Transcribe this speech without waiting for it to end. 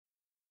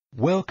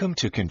Welcome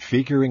to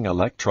Configuring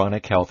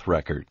Electronic Health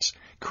Records,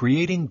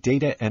 Creating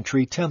Data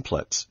Entry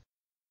Templates.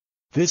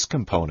 This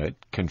component,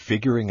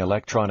 Configuring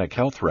Electronic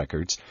Health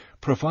Records,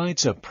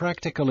 provides a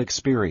practical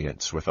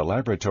experience with a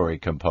laboratory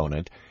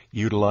component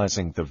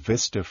utilizing the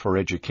Vista for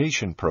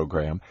Education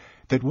program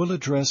that will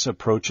address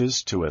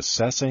approaches to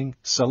assessing,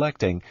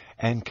 selecting,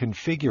 and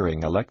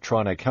configuring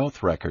electronic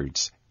health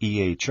records,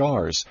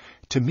 EHRs,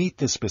 to meet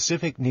the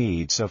specific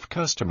needs of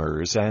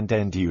customers and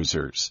end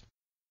users.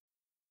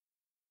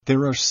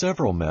 There are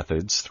several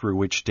methods through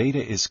which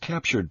data is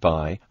captured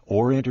by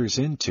or enters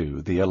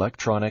into the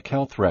electronic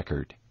health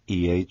record,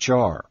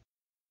 EHR.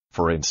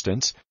 For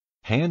instance,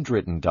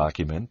 handwritten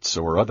documents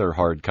or other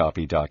hard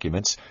copy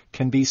documents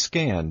can be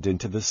scanned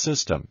into the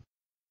system.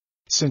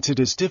 Since it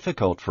is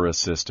difficult for a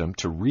system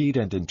to read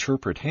and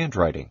interpret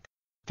handwriting,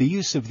 the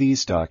use of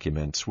these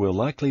documents will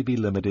likely be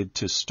limited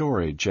to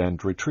storage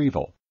and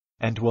retrieval,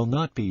 and will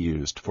not be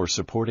used for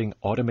supporting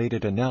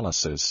automated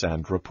analysis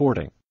and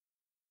reporting.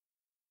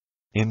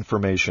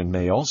 Information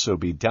may also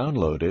be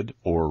downloaded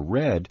or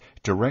read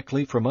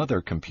directly from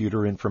other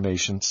computer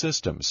information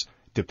systems,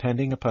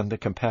 depending upon the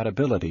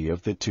compatibility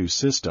of the two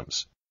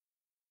systems.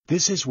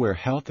 This is where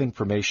health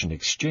information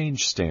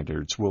exchange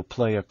standards will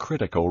play a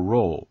critical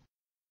role.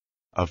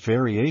 A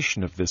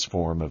variation of this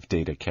form of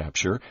data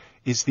capture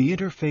is the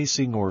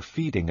interfacing or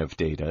feeding of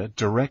data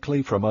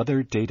directly from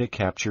other data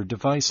capture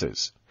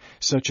devices,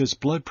 such as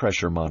blood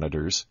pressure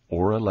monitors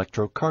or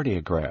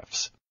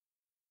electrocardiographs.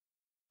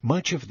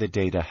 Much of the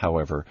data,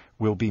 however,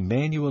 will be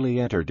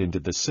manually entered into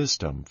the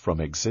system from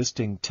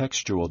existing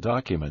textual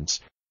documents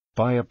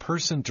by a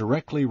person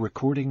directly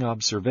recording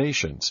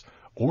observations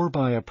or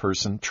by a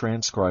person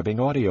transcribing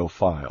audio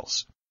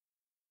files.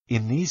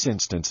 In these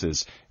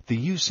instances, the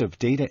use of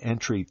data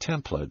entry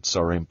templates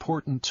are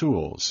important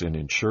tools in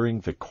ensuring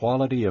the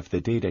quality of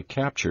the data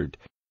captured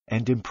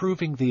and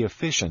improving the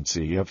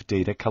efficiency of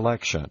data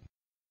collection.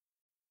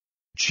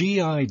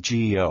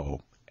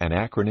 GIGO, an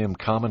acronym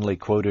commonly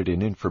quoted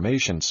in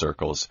information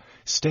circles,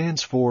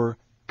 stands for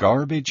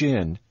Garbage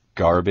In,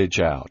 Garbage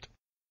Out.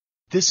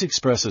 This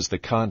expresses the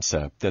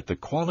concept that the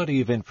quality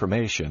of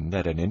information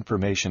that an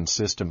information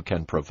system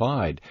can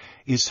provide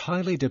is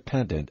highly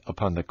dependent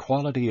upon the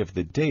quality of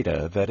the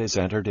data that is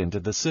entered into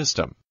the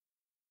system.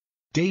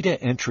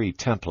 Data entry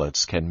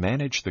templates can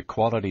manage the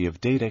quality of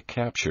data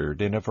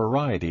captured in a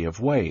variety of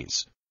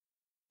ways.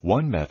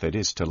 One method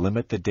is to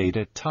limit the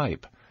data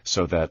type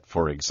so that,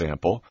 for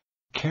example,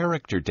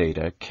 character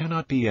data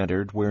cannot be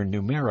entered where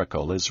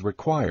numerical is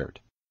required,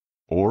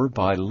 or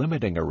by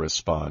limiting a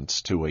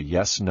response to a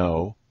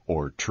yes-no,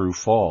 or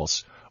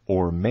true-false,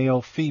 or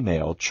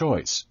male-female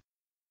choice.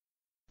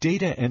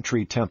 Data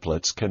entry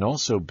templates can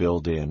also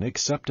build in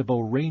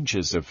acceptable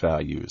ranges of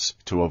values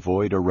to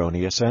avoid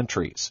erroneous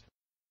entries.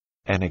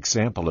 An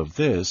example of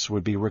this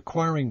would be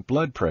requiring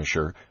blood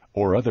pressure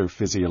or other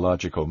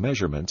physiological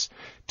measurements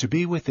to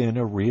be within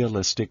a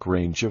realistic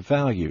range of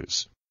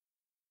values.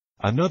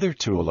 Another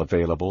tool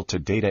available to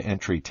data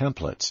entry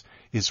templates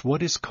is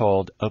what is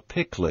called a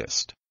pick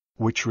list,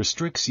 which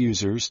restricts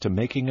users to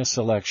making a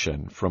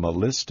selection from a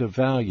list of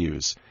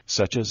values,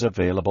 such as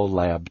available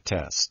lab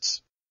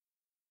tests.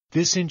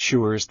 This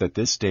ensures that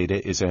this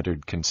data is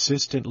entered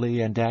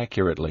consistently and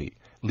accurately,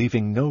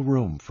 leaving no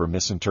room for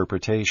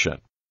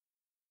misinterpretation.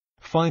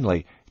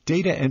 Finally,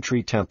 data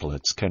entry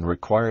templates can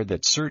require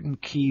that certain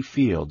key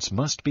fields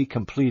must be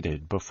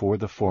completed before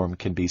the form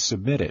can be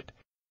submitted,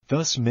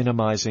 thus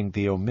minimizing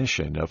the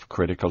omission of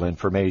critical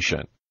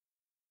information.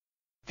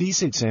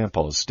 These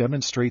examples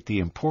demonstrate the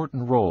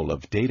important role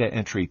of data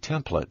entry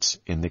templates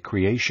in the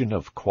creation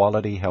of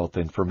quality health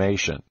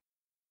information.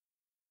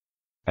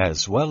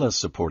 As well as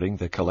supporting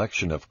the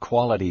collection of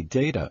quality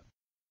data,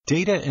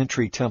 data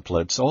entry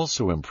templates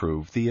also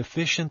improve the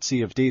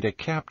efficiency of data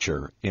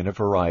capture in a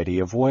variety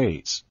of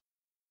ways.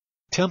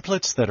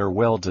 Templates that are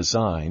well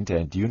designed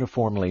and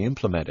uniformly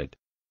implemented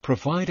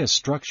provide a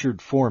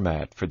structured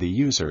format for the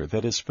user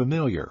that is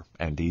familiar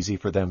and easy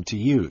for them to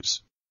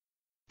use.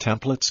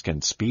 Templates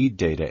can speed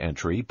data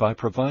entry by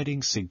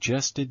providing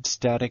suggested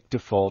static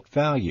default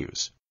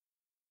values.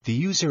 The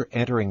user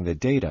entering the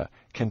data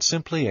can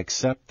simply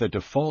accept the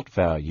default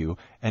value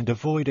and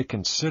avoid a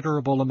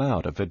considerable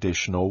amount of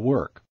additional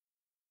work.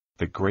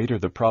 The greater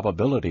the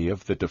probability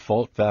of the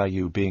default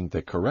value being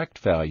the correct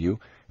value,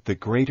 the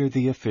greater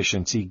the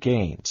efficiency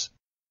gains.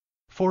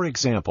 For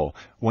example,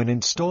 when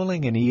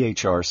installing an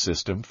EHR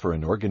system for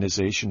an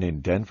organization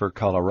in Denver,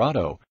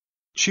 Colorado,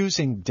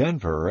 choosing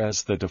Denver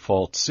as the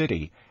default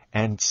city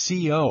and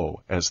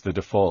CO as the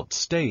default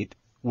state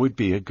would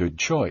be a good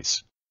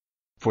choice.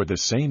 For the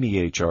same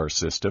EHR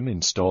system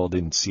installed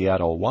in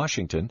Seattle,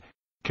 Washington,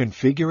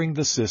 configuring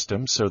the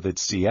system so that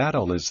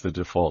Seattle is the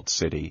default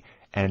city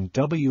and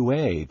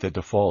WA the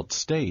default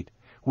state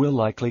will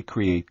likely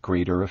create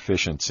greater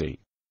efficiency.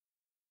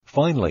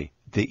 Finally,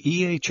 the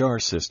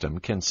EHR system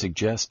can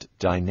suggest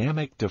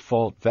dynamic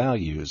default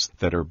values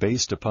that are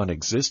based upon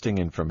existing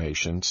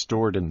information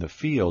stored in the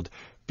field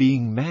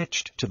being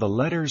matched to the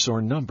letters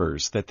or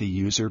numbers that the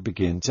user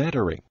begins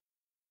entering.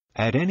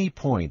 At any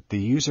point, the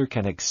user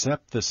can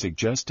accept the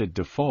suggested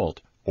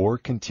default or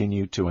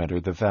continue to enter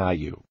the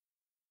value.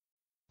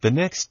 The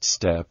next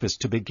step is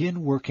to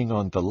begin working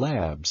on the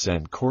labs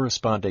and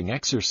corresponding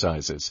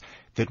exercises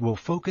that will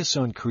focus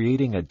on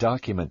creating a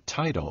document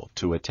title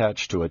to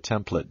attach to a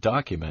template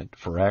document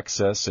for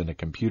access in a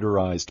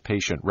computerized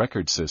patient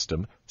record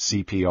system,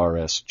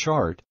 CPRS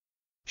chart,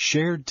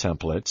 shared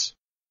templates,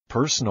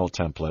 personal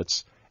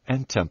templates,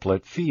 and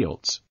template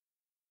fields.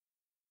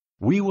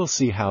 We will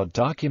see how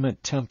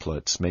document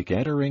templates make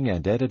entering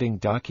and editing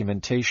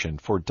documentation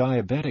for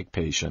diabetic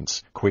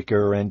patients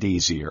quicker and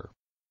easier.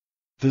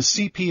 The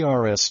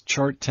CPRS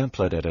chart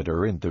template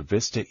editor in the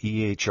Vista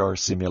EHR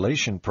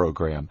simulation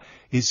program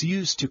is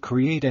used to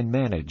create and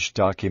manage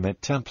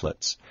document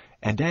templates,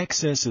 and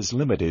access is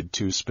limited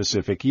to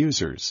specific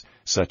users,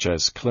 such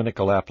as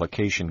clinical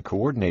application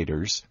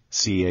coordinators,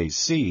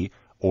 CAC,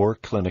 or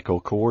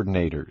clinical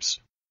coordinators.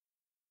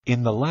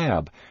 In the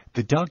lab,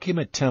 the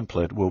document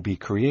template will be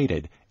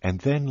created and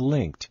then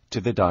linked to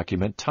the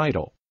document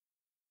title.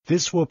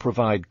 This will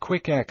provide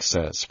quick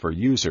access for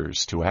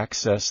users to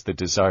access the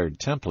desired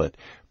template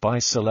by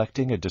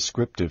selecting a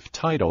descriptive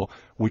title,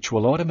 which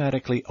will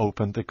automatically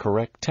open the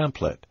correct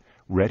template,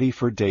 ready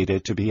for data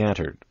to be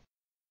entered.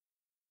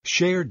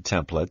 Shared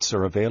templates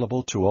are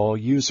available to all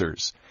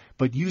users,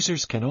 but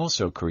users can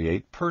also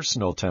create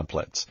personal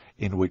templates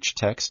in which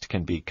text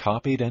can be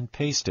copied and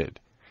pasted,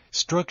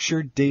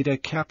 structured data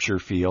capture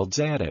fields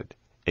added,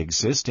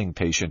 existing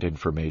patient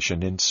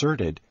information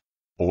inserted,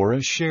 or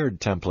a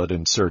shared template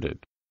inserted.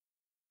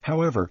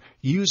 However,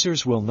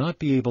 users will not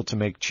be able to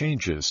make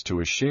changes to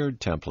a shared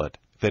template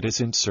that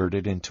is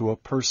inserted into a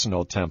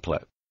personal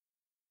template.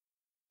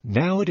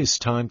 Now it is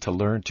time to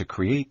learn to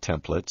create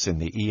templates in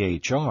the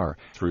EHR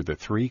through the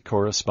 3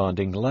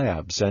 corresponding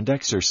labs and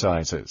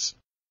exercises.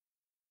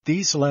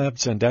 These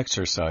labs and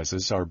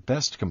exercises are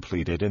best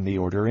completed in the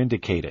order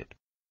indicated.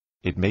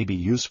 It may be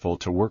useful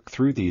to work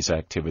through these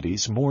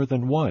activities more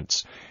than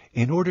once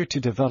in order to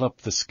develop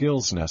the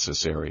skills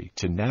necessary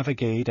to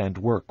navigate and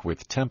work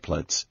with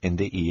templates in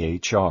the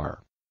EHR.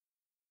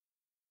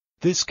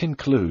 This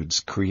concludes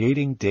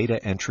creating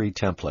data entry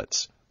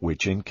templates,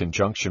 which in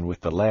conjunction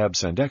with the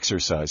labs and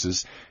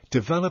exercises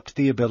developed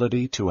the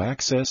ability to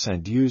access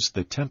and use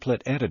the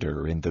template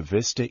editor in the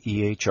Vista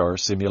EHR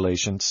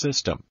simulation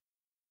system,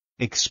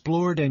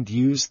 explored and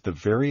used the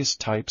various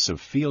types of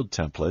field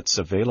templates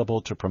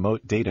available to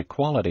promote data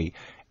quality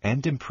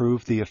and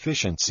improve the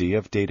efficiency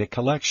of data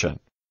collection,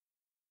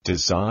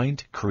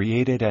 designed,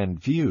 created, and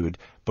viewed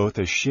both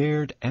a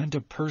shared and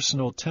a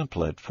personal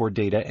template for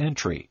data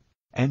entry,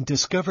 and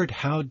discovered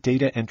how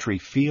data entry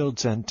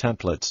fields and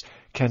templates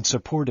can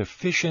support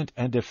efficient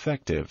and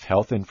effective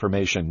health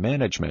information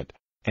management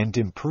and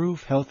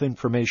improve health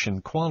information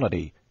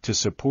quality to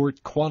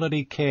support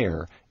quality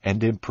care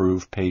and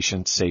improve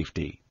patient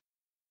safety.